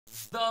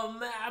The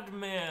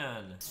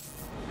Madman!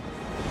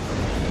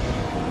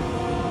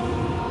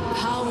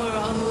 Power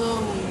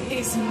alone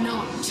is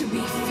not to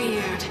be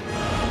feared.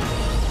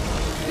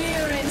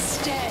 Fear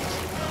instead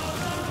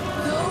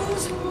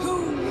those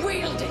who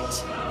wield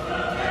it.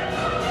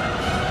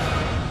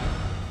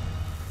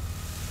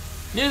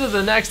 News of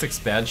the next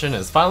expansion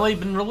has finally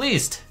been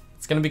released.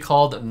 It's going to be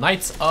called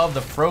Knights of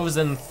the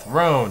Frozen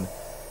Throne.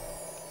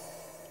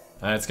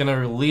 It's going to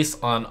release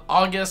on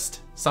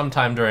August,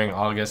 sometime during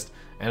August,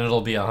 and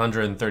it'll be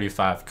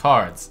 135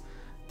 cards.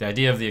 The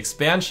idea of the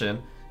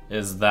expansion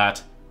is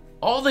that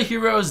all the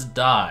heroes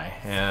die,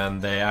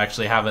 and they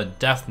actually have a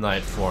Death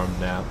Knight form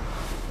now.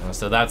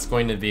 So that's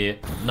going to be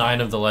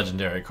 9 of the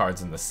legendary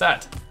cards in the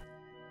set.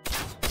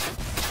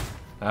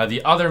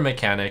 The other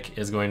mechanic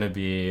is going to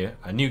be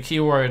a new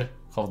keyword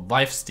called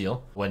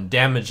Lifesteal. When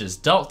damage is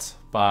dealt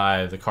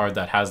by the card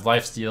that has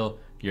Lifesteal,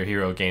 your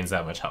hero gains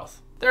that much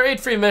health. There are 8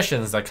 free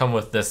missions that come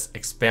with this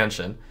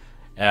expansion,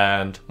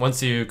 and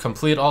once you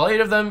complete all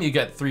 8 of them, you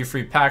get 3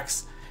 free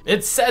packs.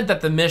 It's said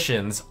that the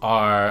missions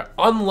are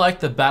unlike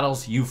the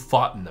battles you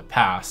fought in the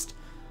past,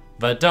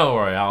 but don't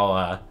worry,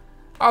 I'll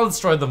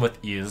destroy them with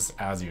ease,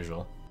 as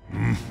usual.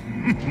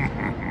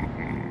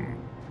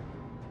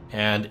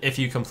 And if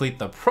you complete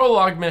the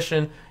prologue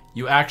mission,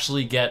 you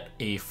actually get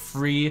a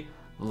free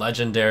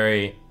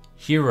legendary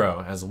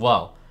hero as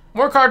well.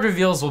 More card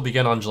reveals will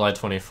begin on July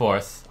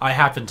 24th. I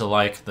happen to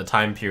like the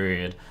time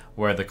period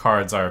where the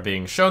cards are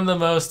being shown the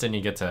most and you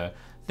get to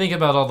think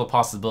about all the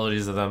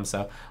possibilities of them,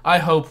 so I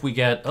hope we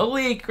get a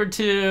leak or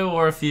 2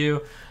 or a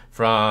few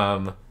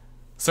from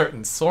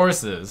certain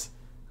sources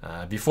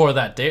before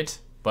that date.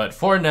 But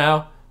for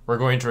now, we're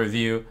going to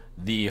review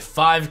the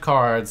 5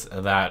 cards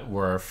that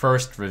were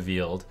first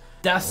revealed.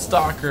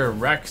 Deathstalker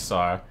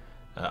Rexxar,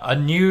 a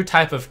new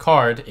type of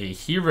card, a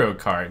hero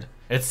card.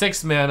 It's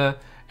 6 mana,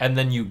 and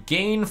then you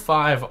gain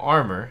 5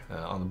 armor.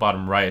 On the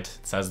bottom right, it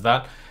says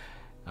that.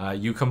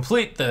 You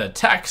complete the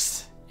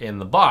text in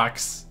the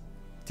box,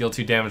 deal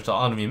 2 damage to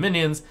all enemy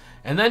minions,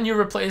 and then you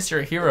replace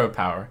your hero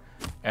power.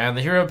 And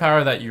the hero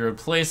power that you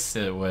replace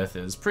it with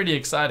is pretty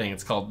exciting.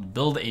 It's called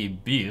Build a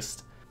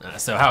Beast.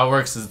 So how it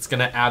works is it's going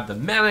to add the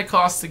mana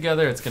cost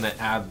together, it's going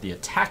to add the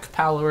attack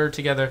power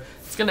together,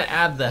 it's going to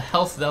add the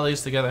health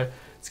values together,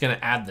 it's going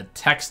to add the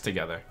text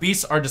together.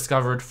 Beasts are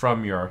discovered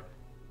from your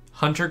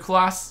hunter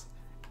class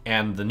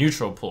and the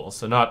neutral pool,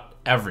 so not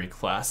every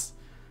class.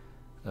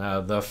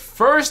 The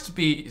first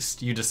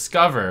beast you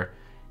discover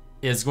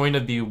is going to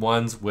be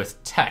ones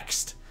with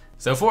text.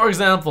 So for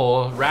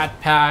example,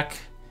 Rat Pack,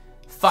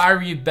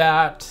 Fiery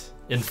Bat,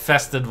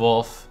 Infested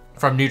Wolf,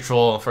 from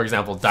neutral, for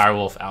example,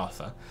 Direwolf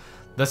Alpha.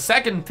 The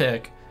second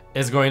pick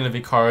is going to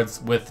be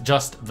cards with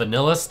just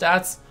vanilla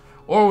stats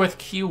or with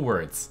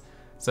keywords.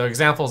 So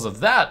examples of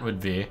that would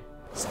be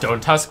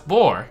Stone Tusk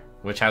Boar,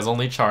 which has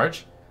only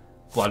charge,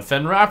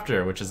 Bloodfen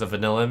Raptor, which is a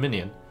vanilla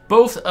minion.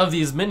 Both of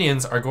these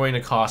minions are going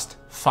to cost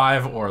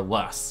 5 or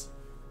less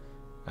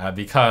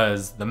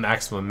because the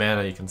maximum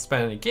mana you can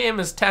spend in a game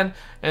is 10,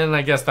 and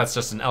I guess that's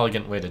just an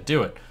elegant way to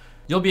do it.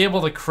 You'll be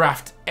able to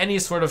craft any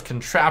sort of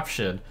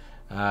contraption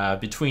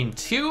between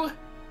 2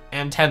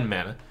 and 10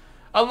 mana.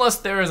 Unless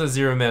there is a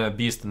 0 mana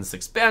beast in this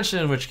expansion,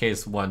 in which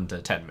case 1 to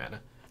 10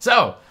 mana.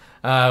 So,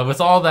 with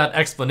all that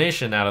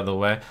explanation out of the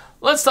way,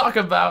 let's talk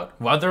about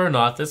whether or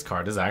not this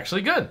card is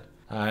actually good.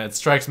 It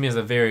strikes me as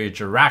a very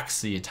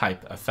Jiraxi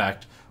type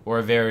effect, or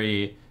a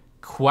very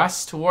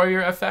Quest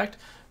Warrior effect,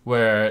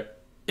 where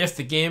if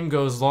the game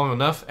goes long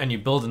enough and you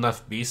build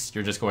enough beasts,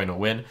 you're just going to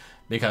win,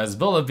 because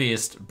Build a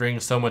Beast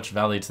brings so much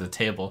value to the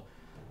table.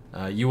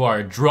 You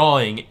are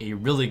drawing a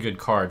really good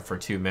card for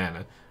 2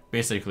 mana.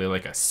 Basically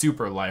like a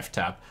super life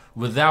tap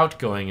without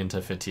going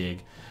into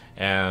fatigue,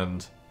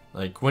 and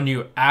like when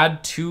you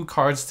add 2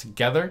 cards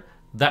together,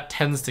 that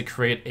tends to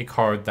create a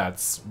card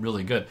that's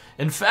really good.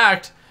 In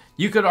fact,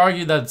 you could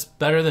argue that it's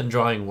better than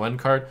drawing 1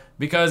 card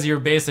because you're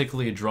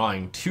basically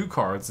drawing 2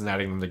 cards and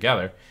adding them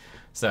together.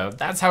 So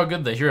that's how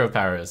good the hero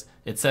power is.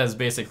 It says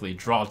basically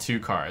draw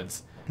 2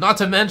 cards. Not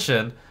to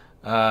mention,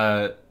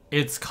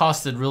 it's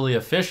costed really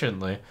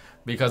efficiently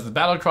because the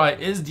battle cry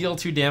is deal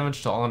 2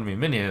 damage to all enemy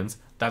minions.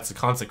 That's a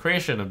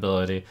consecration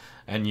ability,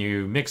 and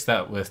you mix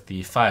that with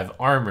the 5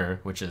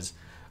 armor, which is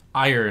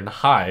Iron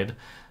Hide.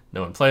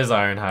 No one plays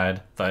Iron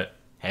Hide, but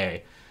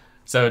hey.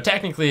 So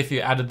technically, if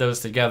you added those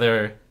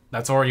together,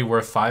 that's already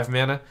worth 5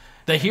 mana.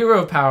 The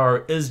hero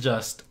power is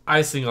just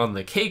icing on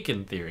the cake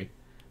in theory.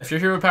 If your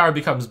hero power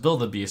becomes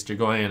Build a Beast, you're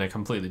going in a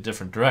completely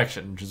different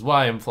direction, which is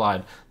why I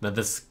implied that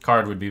this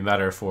card would be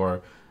better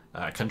for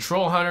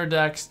control hunter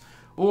decks,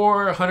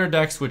 or hunter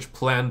decks which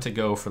plan to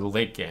go for the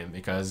late game,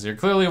 because you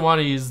clearly want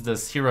to use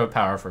this hero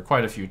power for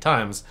quite a few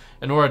times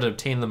in order to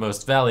obtain the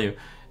most value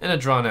in a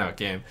drawn out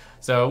game.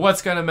 So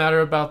what's going to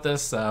matter about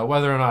this?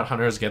 Whether or not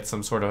hunters get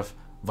some sort of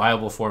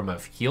viable form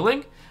of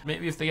healing.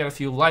 Maybe if they get a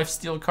few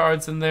lifesteal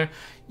cards in there,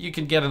 you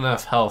can get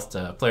enough health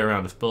to play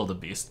around with Build a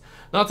Beast.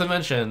 Not to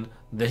mention,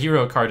 the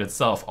hero card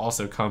itself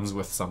also comes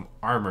with some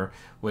armor,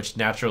 which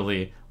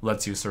naturally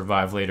lets you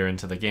survive later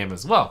into the game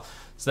as well.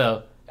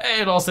 So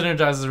It all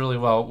synergizes really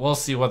well. We'll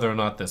see whether or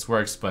not this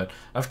works, but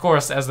of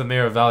course, as the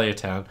mayor of Value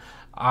Town,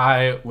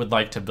 I would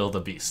like to build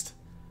a beast.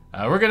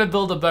 We're gonna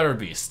build a better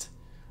beast.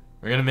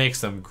 We're gonna make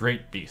some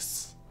great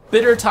beasts.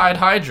 Bitter Tide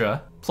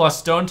Hydra plus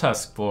Stone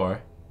Tusk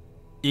Boar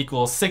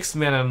equals 6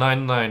 mana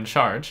 9/9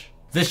 charge.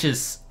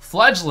 Vicious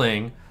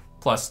Fledgling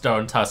plus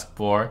Stone Tusk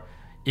Boar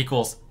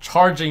equals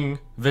charging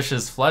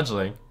Vicious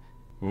Fledgling.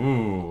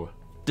 Ooh.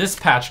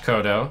 Dispatch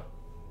Kodo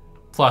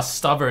plus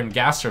Stubborn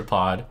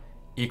Gastropod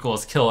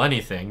equals kill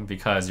anything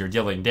because you're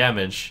dealing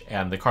damage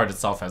and the card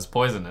itself has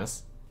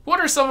poisonous. What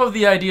are some of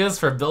the ideas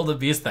for build a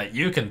beast that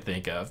you can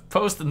think of?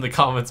 Post in the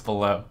comments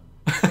below.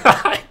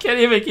 I can't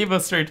even keep a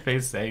straight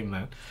face saying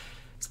that.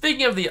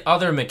 Speaking of the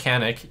other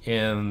mechanic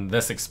in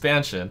this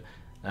expansion,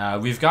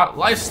 we've got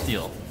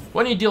Lifesteal.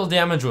 When you deal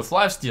damage with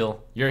Lifesteal,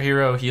 your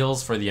hero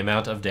heals for the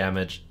amount of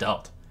damage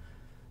dealt.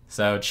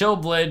 So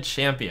Chillblade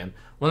Champion.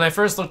 When I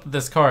first looked at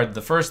this card,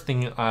 the first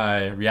thing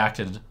I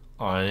reacted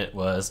on it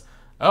was,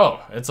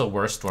 oh, it's a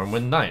worse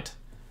Stormwind Knight.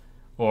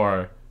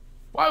 Or,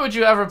 why would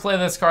you ever play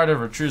this card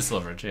over True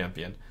Silver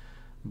Champion?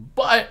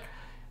 But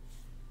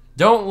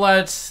don't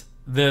let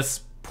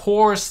this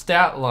poor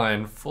stat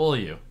line fool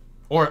you.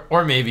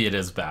 Or maybe it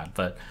is bad,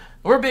 but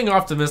we're being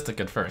optimistic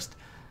at first.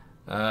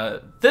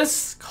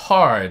 This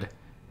card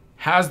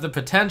has the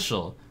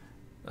potential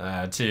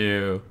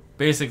to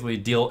basically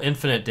deal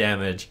infinite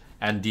damage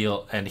and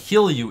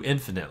heal you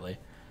infinitely.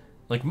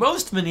 Like,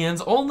 most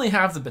minions only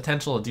have the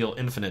potential to deal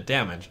infinite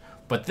damage,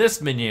 but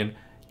this minion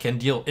can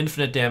deal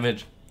infinite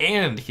damage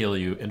and heal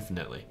you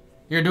infinitely.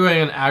 You're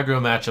doing an aggro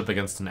matchup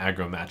against an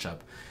aggro matchup.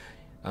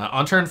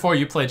 On turn 4,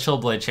 you play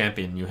Chillblade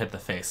Champion, you hit the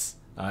face.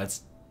 It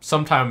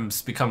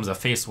sometimes becomes a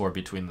face war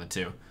between the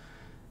two.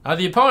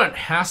 The opponent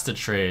has to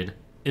trade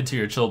into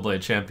your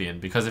Chillblade Champion,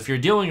 because if you're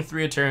dealing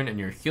 3 a turn and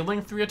you're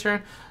healing 3 a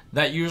turn,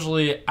 that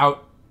usually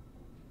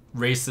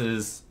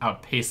outpaces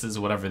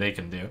whatever they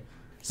can do.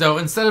 So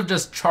instead of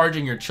just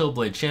charging your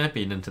Chillblade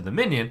Champion into the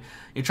minion,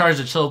 you charge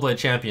the Chillblade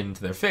Champion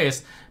into their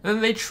face, and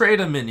then they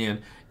trade a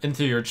minion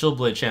into your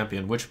Chillblade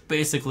Champion, which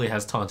basically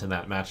has taunt in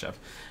that matchup.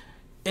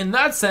 In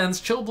that sense,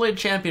 Chillblade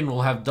Champion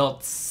will have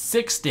dealt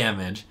 6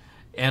 damage,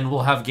 and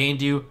will have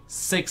gained you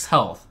 6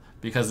 health,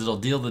 because it'll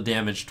deal the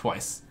damage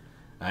twice,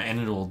 and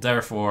it will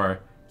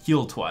therefore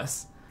heal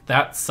twice.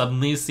 That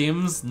suddenly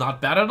seems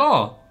not bad at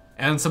all.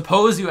 And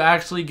suppose you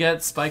actually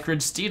get Spike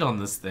Ridge Steed on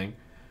this thing.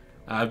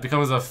 It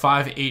becomes a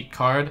 5/8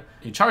 card.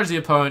 You charge the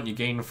opponent, you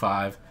gain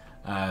 5.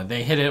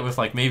 They hit it with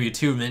like maybe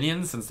 2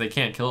 minions since they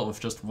can't kill it with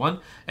just 1,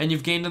 and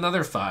you've gained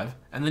another 5.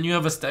 And then you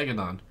have a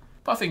Stegodon.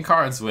 Buffing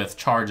cards with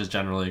charge is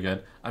generally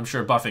good. I'm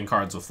sure buffing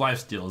cards with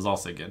lifesteal is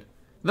also good.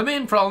 The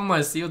main problem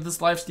I see with this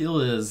lifesteal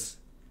is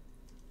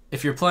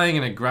if you're playing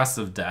an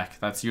aggressive deck,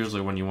 that's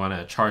usually when you want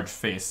to charge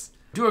face.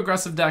 Do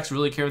aggressive decks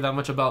really care that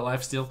much about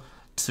lifesteal?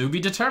 To be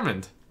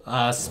determined.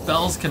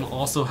 Spells can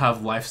also have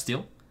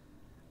lifesteal,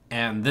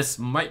 and this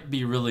might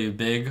be really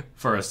big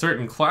for a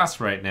certain class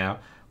right now,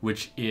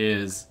 which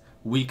is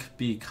weak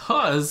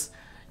because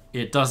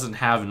it doesn't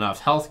have enough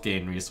health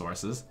gain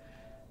resources.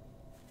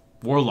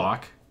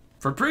 Warlock.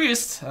 For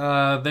Priest,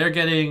 they're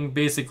getting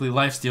basically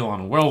lifesteal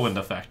on Whirlwind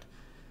effect.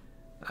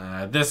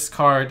 This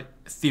card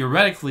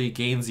theoretically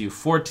gains you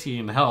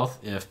 14 health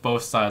if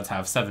both sides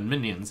have 7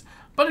 minions,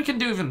 but it can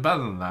do even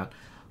better than that.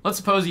 Let's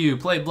suppose you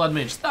play Blood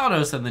Mage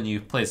Thanos and then you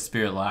play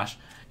Spirit Lash,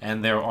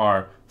 and there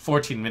are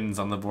 14 minions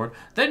on the board.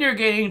 Then you're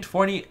gaining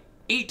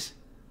 28.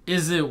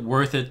 Is it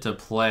worth it to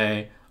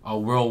play a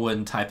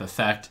Whirlwind type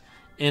effect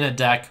in a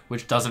deck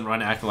which doesn't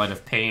run Acolyte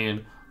of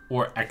Pain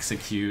or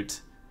Execute?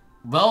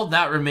 Well,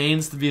 that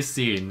remains to be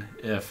seen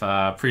if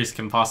Priest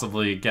can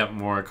possibly get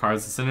more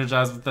cards to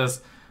synergize with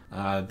this.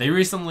 They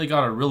recently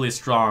got a really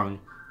strong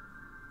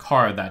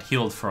card that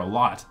healed for a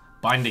lot.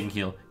 Binding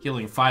Heal,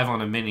 healing 5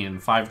 on a minion,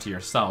 5 to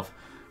yourself.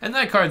 And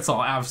that card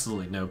saw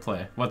absolutely no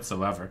play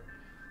whatsoever.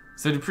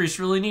 So do Priests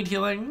really need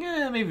healing?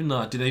 Maybe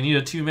not. Do they need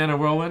a 2-mana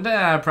Whirlwind?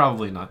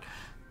 Probably not.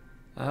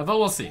 But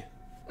we'll see.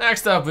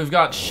 Next up, we've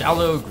got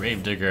Shallow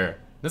Gravedigger.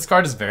 This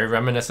card is very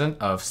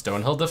reminiscent of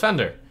Stonehill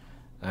Defender.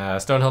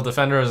 Stonehill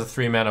Defender is a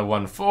 3-mana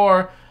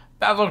 1/4,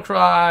 Battle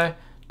Cry,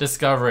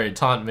 discover a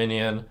taunt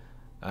minion.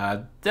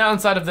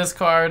 Downside of this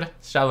card,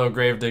 Shallow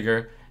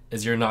Gravedigger,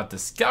 is you're not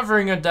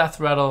discovering a Death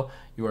Rattle,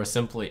 you are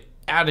simply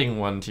adding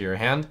one to your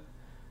hand.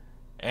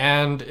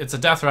 And it's a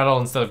Death Rattle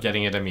instead of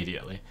getting it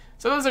immediately.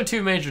 So those are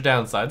 2 major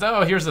downsides.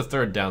 Oh, here's the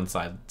third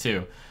downside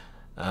too.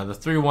 The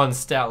 3/1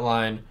 stat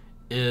line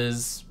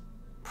is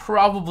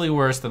probably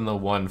worse than the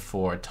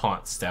 1/4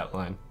 taunt stat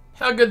line.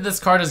 How good this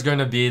card is going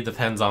to be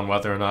depends on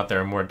whether or not there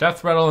are more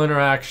Death Rattle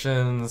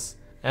interactions,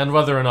 and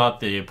whether or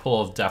not the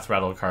pool of Death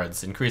Rattle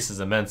cards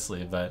increases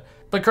immensely, but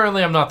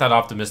currently I'm not that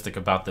optimistic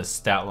about this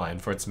stat line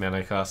for its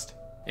mana cost.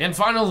 And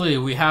finally,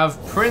 we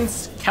have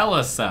Prince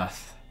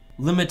Keleseth.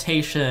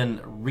 Limitation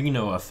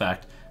Reno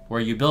effect, where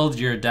you build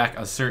your deck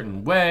a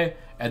certain way,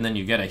 and then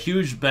you get a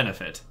huge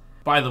benefit.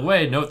 By the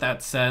way, note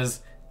that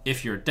says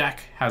if your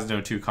deck has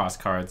no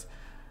 2-cost cards.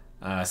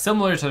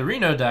 Similar to the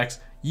Reno decks,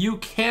 you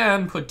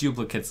can put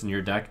duplicates in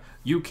your deck,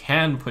 you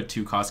can put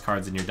 2-cost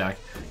cards in your deck.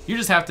 You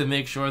just have to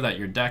make sure that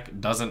your deck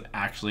doesn't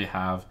actually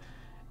have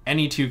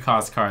any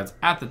 2-cost cards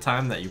at the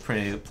time that you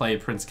play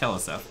Prince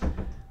Keleseth.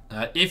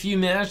 If you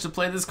manage to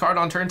play this card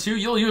on turn 2,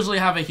 you'll usually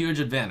have a huge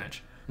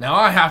advantage. Now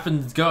I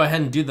happen to go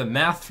ahead and do the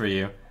math for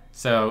you.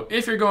 So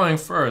if you're going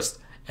first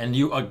and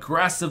you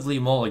aggressively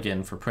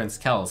mulligan for Prince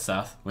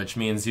Keleseth, which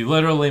means you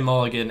literally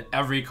mulligan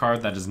every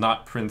card that is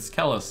not Prince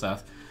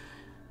Keleseth,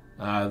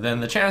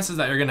 then the chances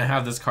that you're going to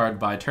have this card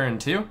by turn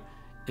 2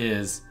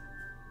 is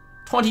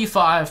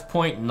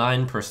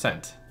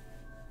 25.9%.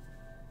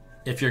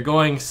 If you're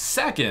going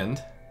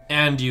second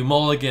and you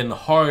mulligan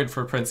hard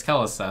for Prince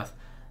Keleseth,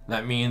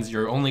 that means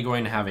you're only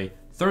going to have a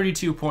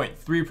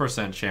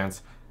 32.3%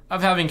 chance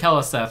of having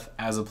Keleseth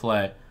as a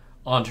play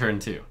on turn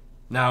 2.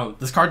 Now,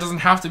 this card doesn't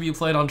have to be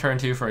played on turn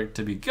 2 for it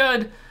to be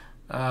good,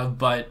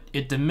 but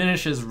it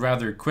diminishes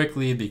rather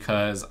quickly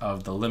because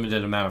of the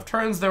limited amount of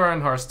turns there are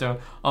in Hearthstone.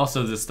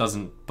 Also, this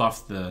doesn't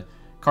buff the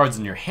cards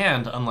in your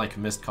hand, unlike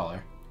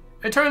Mistcaller.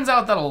 It turns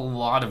out that a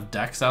lot of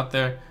decks out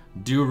there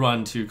do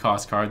run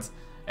 2-cost cards,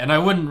 and I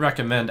wouldn't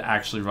recommend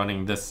actually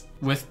running this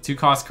with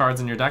 2-cost cards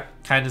in your deck,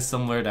 kind of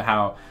similar to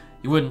how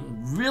you wouldn't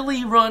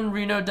really run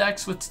Reno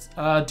decks with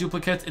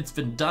duplicates. It's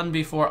been done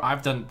before,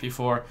 I've done it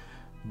before,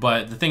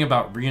 but the thing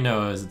about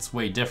Reno is it's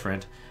way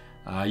different.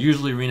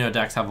 Usually Reno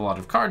decks have a lot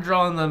of card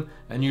draw in them,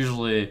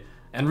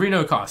 and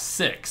Reno costs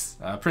 6.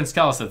 Prince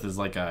Keleseth is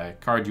like a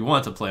card you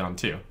want to play on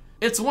 2.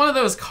 It's one of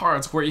those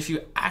cards where if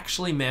you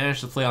actually manage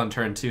to play on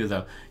turn 2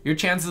 though, your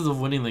chances of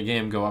winning the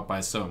game go up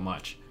by so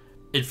much.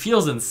 It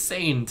feels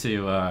insane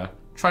to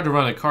try to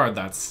run a card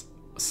that's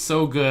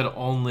so good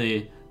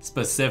only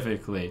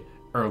specifically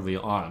early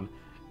on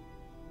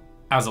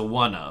as a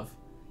one-of,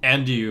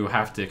 and you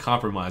have to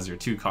compromise your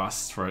 2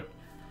 costs for it.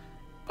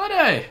 But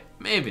hey,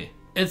 maybe.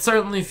 It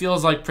certainly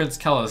feels like Prince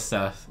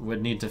Keleseth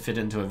would need to fit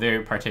into a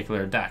very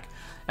particular deck.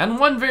 And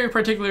one very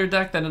particular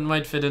deck that it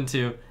might fit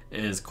into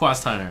is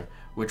Quest Hunter,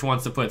 which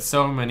wants to put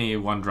so many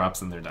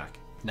 1-drops in their deck.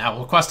 Now,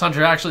 will Quest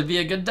Hunter actually be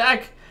a good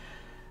deck?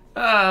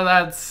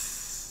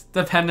 That's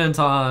dependent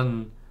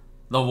on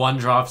the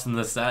 1-drops in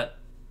the set,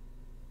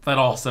 but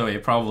also a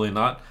probably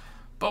not.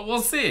 But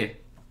we'll see.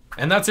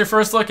 And that's your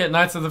first look at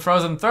Knights of the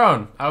Frozen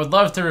Throne. I would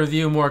love to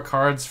review more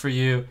cards for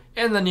you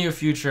in the near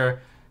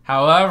future.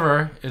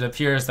 However, it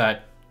appears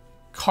that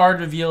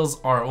card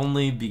reveals are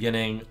only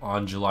beginning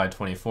on July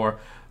 24.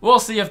 We'll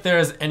see if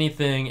there's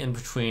anything in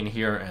between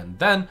here and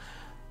then.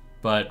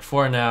 But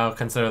for now,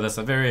 consider this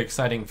a very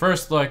exciting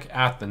first look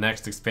at the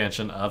next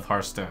expansion of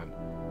Hearthstone.